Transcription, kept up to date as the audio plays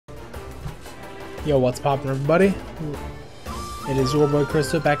Yo, what's poppin', everybody? It is your boy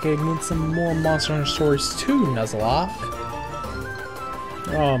Chris back again with some more Monster Hunter Stories 2 Nuzlocke.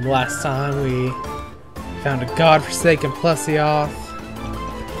 Last time we found a godforsaken Plesioth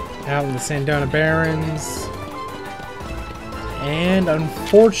out in the Sandona Barrens. And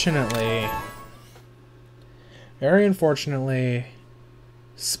unfortunately, very unfortunately,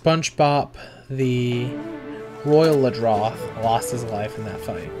 SpongeBob the Royal Ladroth lost his life in that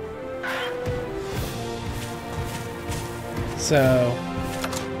fight. So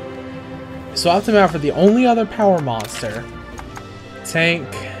swapped him out for the only other power monster, Tank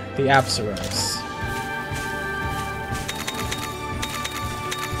the Apsaros.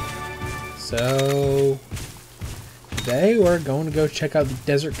 So today we're going to go check out the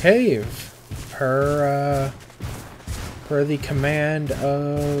Desert Cave per the command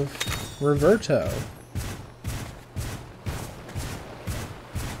of Roberto.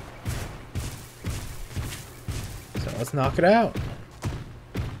 So let's knock it out.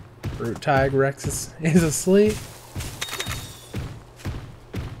 Brute Tag Rex is asleep.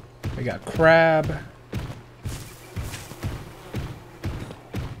 We got Crab.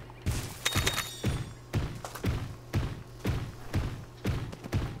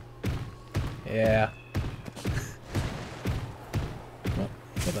 Yeah. What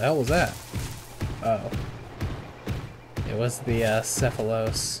the hell was that? Oh. It was the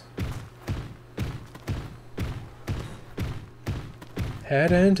Cephalos.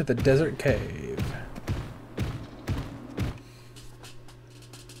 Head into the Desert Cave.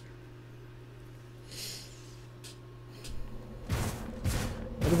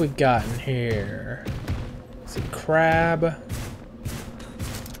 What do we got in here? Let's see, Crab.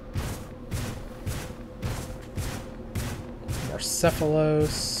 More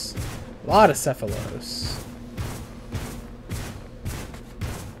Cephalos. A lot of Cephalos.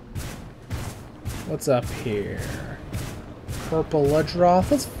 What's up here? Purple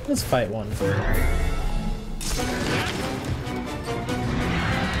Ledroth. Let's fight one.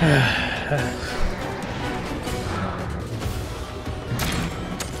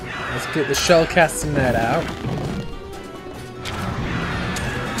 Let's get the shell casting net out.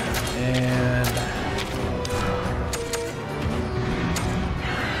 And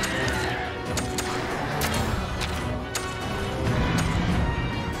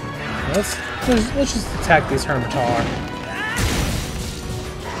let's just attack these Hermitar.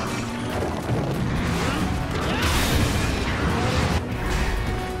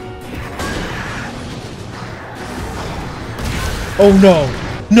 Oh no!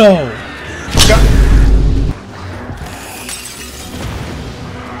 No!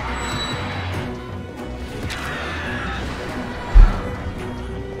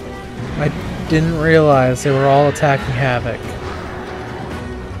 I didn't realize they were all attacking Havoc.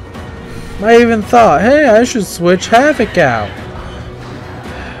 I even thought, hey, I should switch Havoc out.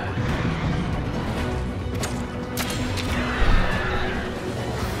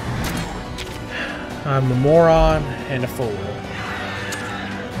 I'm a moron and a fool.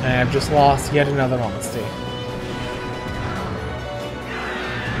 And I've just lost yet another Monstie.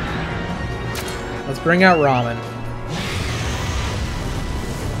 Let's bring out Ramen.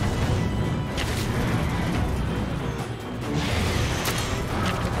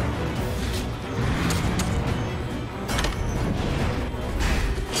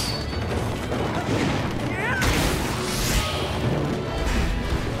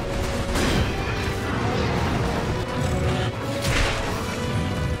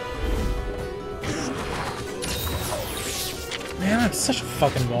 Man, I'm such a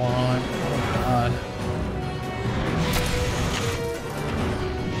fucking moron. Oh god.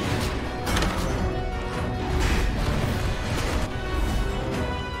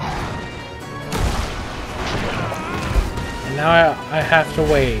 And now I have to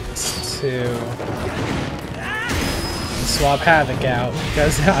wait to swap Havoc out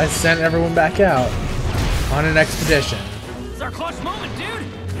because I sent everyone back out on an expedition. It's our clutch moment, dude!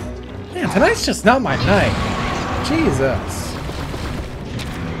 Man, tonight's just not my night. Jesus.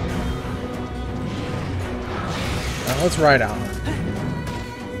 Let's ride out.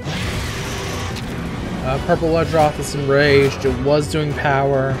 Purple Ledroth is enraged. It was doing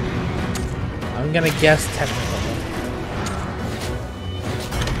power. I'm gonna guess technical.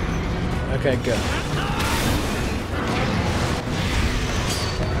 Okay, good.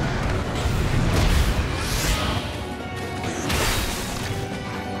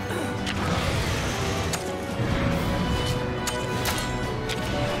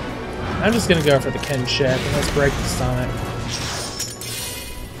 I'm just gonna go for the kinship and let's break the stomach.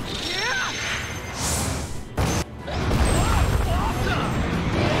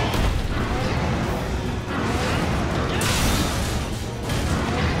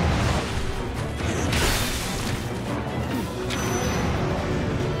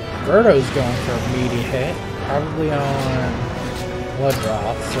 Roberto's going for a meaty hit, probably on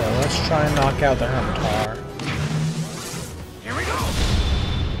Bloodroth, so let's try and knock out the Hermitar. Here we go.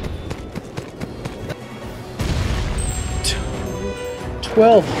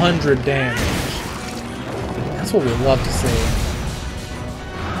 1,200 damage. That's what we love to see.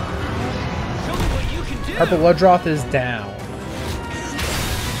 Show me what you can do. Our Bloodroth is down.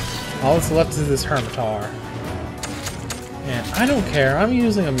 All that's left is this Hermitar. And I don't care. I'm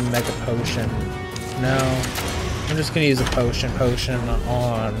using a Mega Potion. No. I'm just gonna use a potion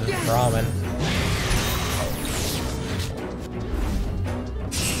on Ramen.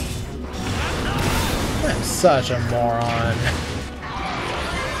 I'm such a moron.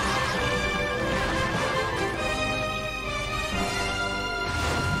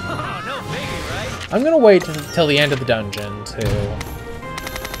 Oh, no biggie, right? I'm gonna wait till the end of the dungeon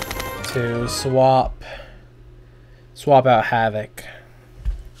to swap out Havoc.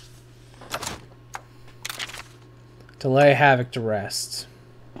 To lay Havoc to rest.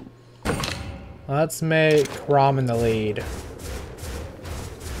 Let's make Ramen the lead.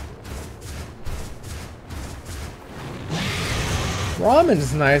 Ramen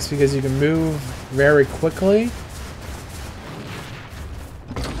is nice because you can move very quickly.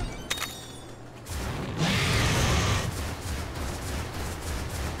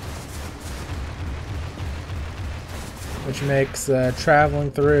 Which makes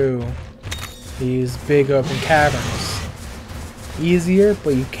traveling through these big open caverns easier,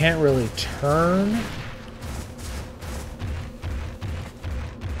 but you can't really turn.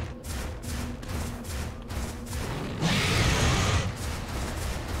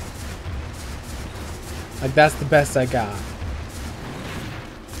 Like, that's the best I got.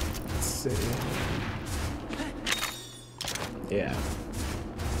 Let's see. Yeah.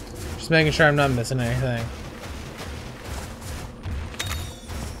 Just making sure I'm not missing anything.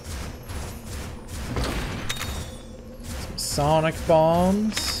 Sonic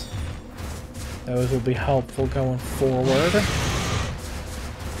bombs. Those will be helpful going forward.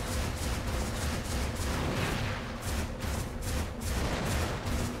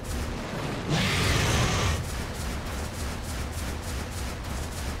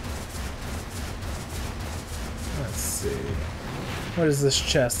 Let's see. What does this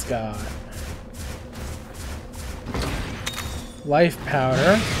chest got? Life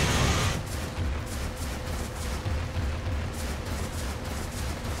powder.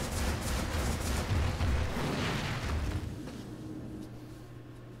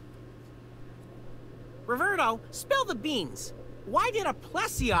 Roberto, spill the beans. Why did a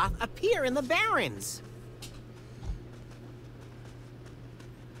Plesioth appear in the Barrens?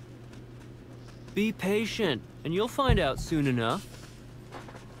 Be patient, and you'll find out soon enough.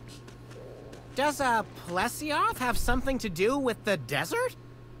 Does a Plesioth have something to do with the desert?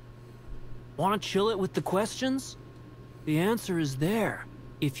 Want to chill it with the questions? The answer is there,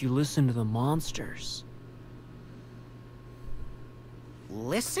 if you listen to the monsters.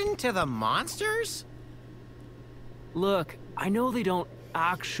 Listen to the monsters? Look, I know they don't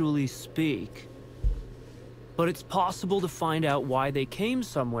actually speak, but it's possible to find out why they came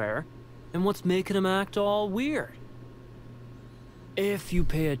somewhere and what's making them act all weird. If you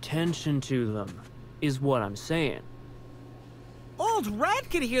pay attention to them, is what I'm saying. Old Red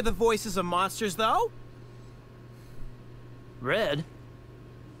could hear the voices of monsters, though. Red?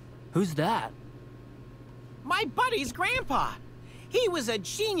 Who's that? My buddy's grandpa. He was a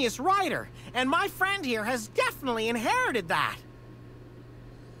genius writer, and my friend here has definitely inherited that.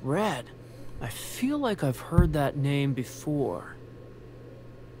 Red. I feel like I've heard that name before.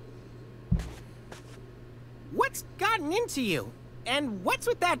 What's gotten into you? And what's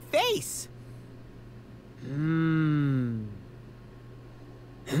with that face? Hmm?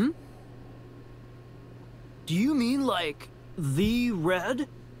 Do you mean like the Red?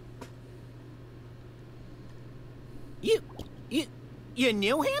 You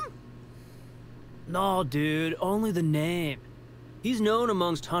knew him? No, dude, only the name. He's known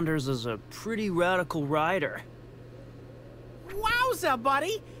amongst hunters as a pretty radical rider. Wowza,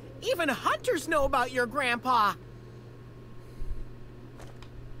 buddy! Even hunters know about your grandpa.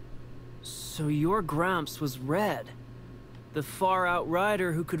 So your Gramps was Red, the far-out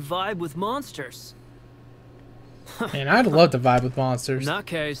rider who could vibe with monsters. Man, I'd love to vibe with monsters. In that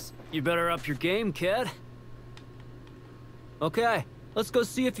case, you better up your game, kid. Okay, let's go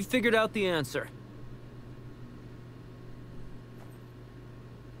see if you figured out the answer.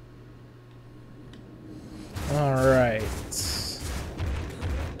 All right.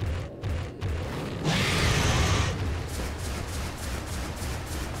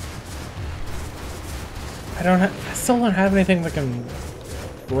 I still don't have anything that can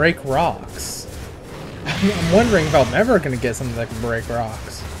break rocks. I'm wondering if I'm ever gonna get something that can break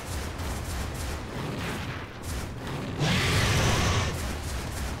rocks.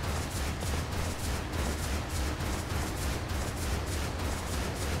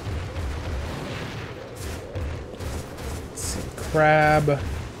 Let's see, crab.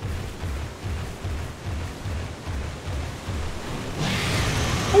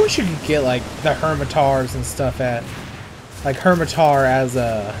 I wish you could get like the Hermitars and stuff at, like Hermitar as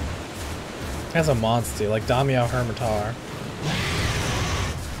a Monstie, like Damio Hermitar,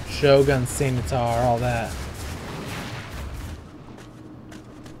 Shogun Scimitar, all that.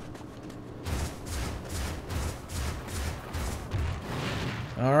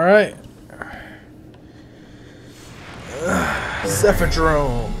 All right,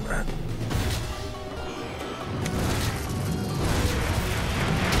 Cephadrome.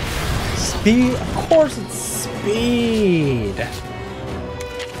 Speed, of course it's speed.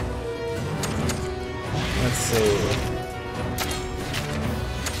 Let's see.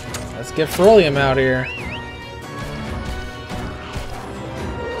 Let's get Ferolium out here.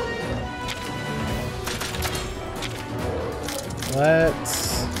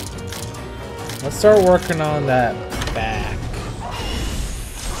 Let's start working on that back.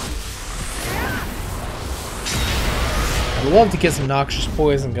 I'd love to get some noxious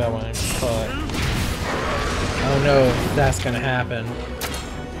poison going, but I don't know if that's gonna happen.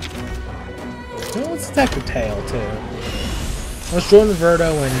 Well, let's attack the tail too. Let's join the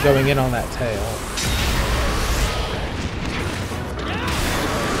Verdo and going in on that tail.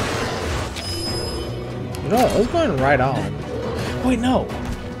 You know what? I was going right on. Wait, no.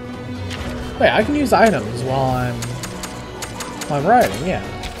 Wait, I can use items while I'm riding. Yeah.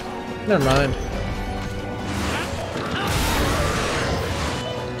 Never mind.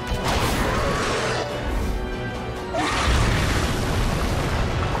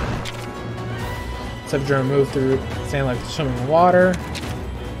 Cephadrome move through sand like swimming in water.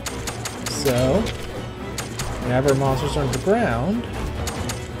 So, whenever monsters are on the ground,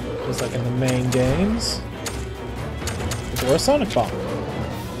 just like in the main games, we throw a Sonic Bomb.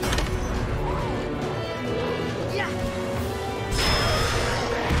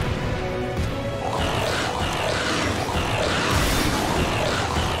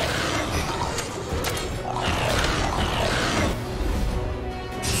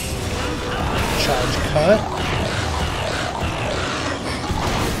 Cut.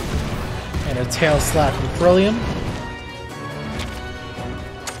 And a tail slap from Ferolium.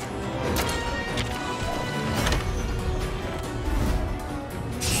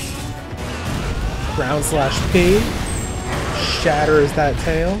 Ground slash P. Shatters that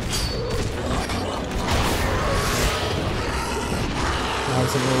tail. Now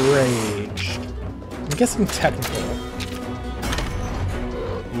it's enraged. I'm guessing technical.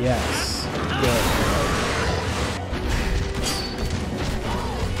 Yes. Good.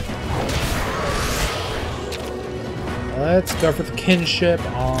 Let's go for the kinship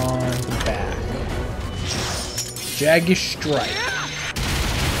on the back. Jaggish Strike.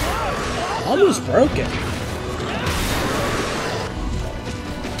 Almost broken.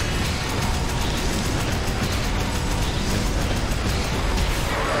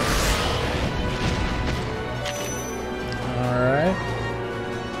 Alright.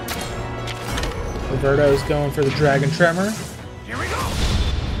 Roberto's going for the Dragon Tremor. Here we go.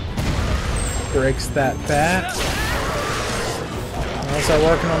 Breaks that bat. I'll start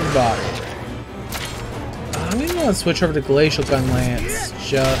working on the body. I'm going to want to switch over to Glacial Gun Lance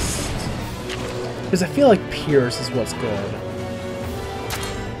just because I feel like Pierce is what's good.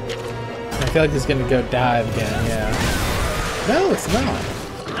 I feel like he's going to go dive again, yeah. No, it's not.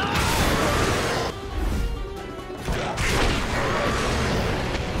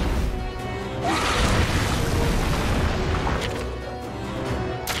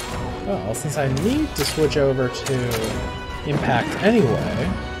 Well, since I need to switch over to Impact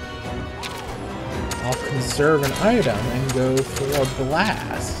anyway, I'll conserve an item and go for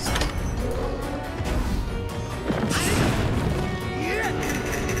Blast.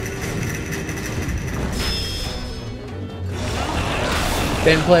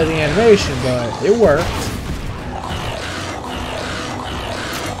 Didn't play the animation, but it worked.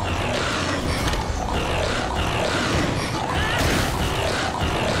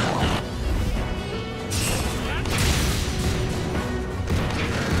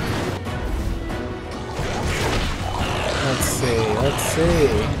 Let's see.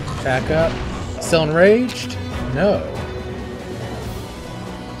 Back up. Still enraged? No.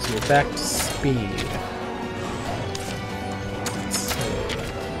 So you're back to speed. Let's see.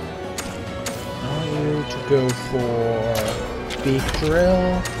 I want you to go for beak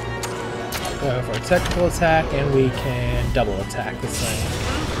drill. Go for a technical attack, and we can double attack this thing.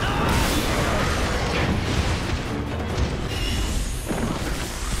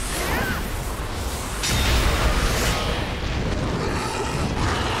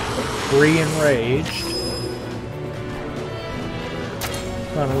 Re-enraged.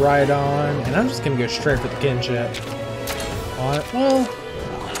 Gonna ride on, and I'm just gonna go straight for the kinship. Well,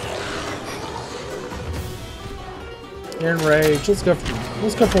 you're enraged. Let's go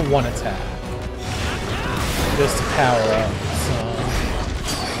for one attack, just to power up.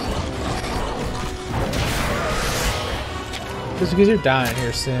 Just because you're dying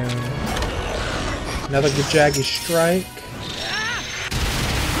here soon. Another Gajagi strike.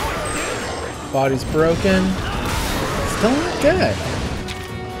 Body's broken. Still not good.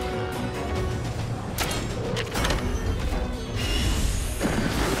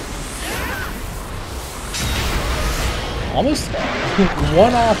 Almost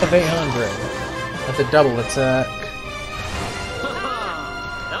 1 off of 800 at the double attack.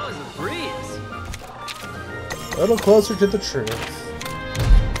 That was a breeze. A little closer to the truth.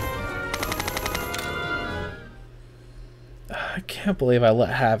 I can't believe I let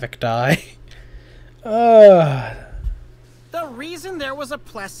Havoc die. The reason there was a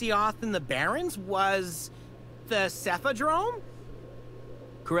Plesioth in the Barrens was the Cephadrome?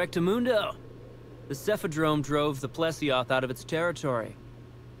 Correctamundo. The Cephadrome drove the Plesioth out of its territory.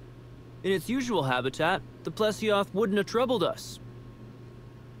 In its usual habitat, the Plesioth wouldn't have troubled us.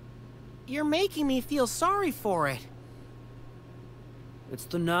 You're making me feel sorry for it. It's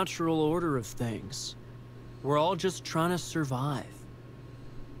the natural order of things. We're all just trying to survive.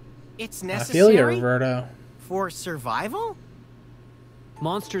 It's I necessary feel you, Roberto. for survival?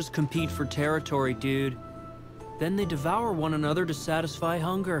 Monsters compete for territory, dude. Then they devour one another to satisfy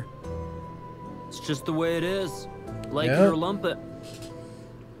hunger. It's just the way it is. Like it or lump it.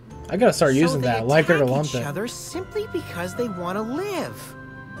 I gotta start using that. Like it or lump each it. other simply because they want to live.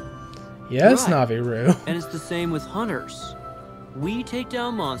 Yes, Right. Naviru. And it's the same with hunters. We take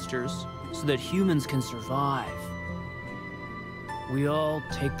down monsters so that humans can survive. We all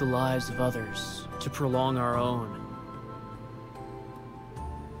take the lives of others to prolong our own.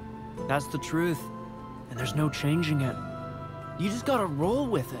 That's the truth, and there's no changing it. You just gotta roll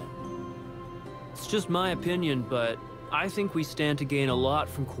with it. It's just my opinion, but I think we stand to gain a lot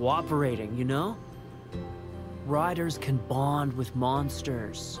from cooperating, you know? Riders can bond with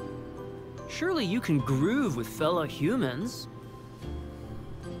monsters. Surely you can groove with fellow humans.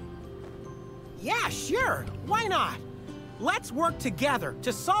 Yeah, sure. Why not? Let's work together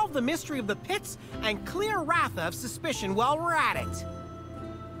to solve the mystery of the pits and clear Ratha of suspicion while we're at it.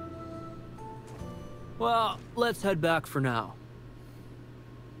 Well, let's head back for now.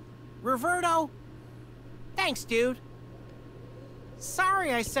 Roberto, thanks, dude.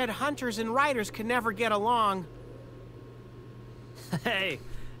 Sorry I said hunters and riders can never get along. Hey,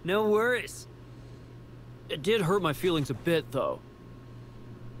 no worries. It did hurt my feelings a bit, though.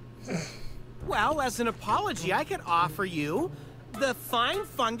 Well, as an apology, I could offer you the fine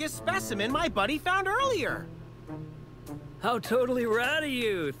fungus specimen my buddy found earlier. How totally rad of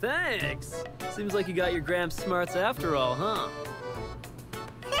you, thanks. Seems like you got your Gramps smarts after all, huh?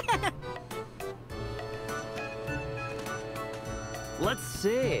 Let's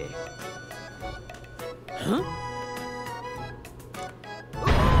see. Huh?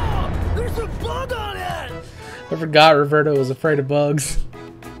 Oh, there's a bug on it! I forgot Roberto was afraid of bugs.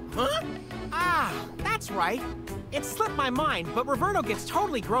 Huh? Ah, that's right. It slipped my mind, but Roberto gets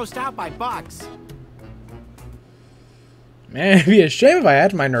totally grossed out by bugs. Man, it'd be a shame if I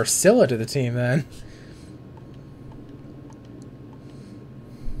added my Nursilla to the team then.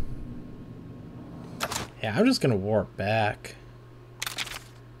 Yeah, I'm just gonna warp back.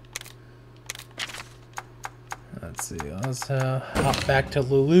 Let's see, let's hop back to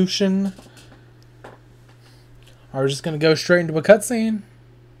Lelouch. Are we just gonna go straight into a cutscene?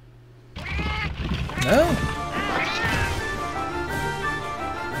 No?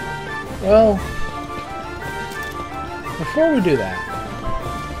 Well, before we do that,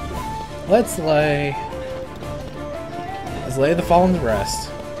 let's lay the fallen to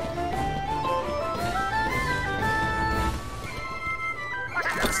rest.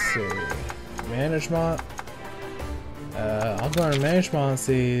 Let's see. Management. I'll go and manage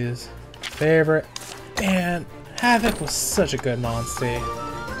Monstie's favorite. Man, Havoc was such a good Monstie.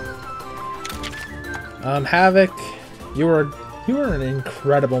 Havoc, you were an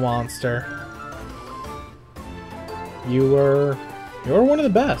incredible monster. You were one of the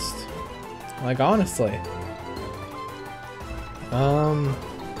best. Like, honestly. Not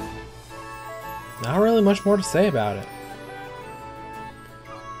really much more to say about it.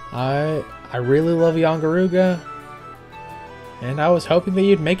 I really love Yangaruga, and I was hoping that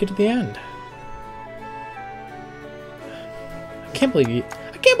you'd make it to the end. I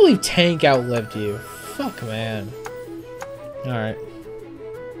can't believe Tank outlived you. Fuck, man. Alright.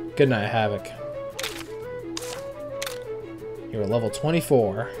 Good night, Havoc. You're level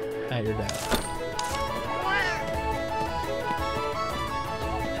 24 at your death.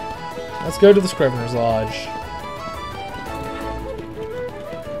 Let's go to the Scrivener's Lodge.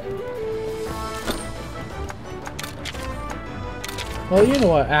 Well, you know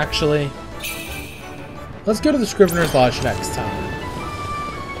what, actually. Let's go to the Scrivener's Lodge next time.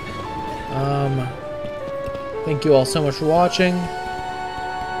 Thank you all so much for watching.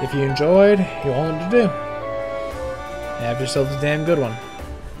 If you enjoyed, you all know what to do. Have yourselves a damn good one.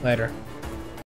 Later.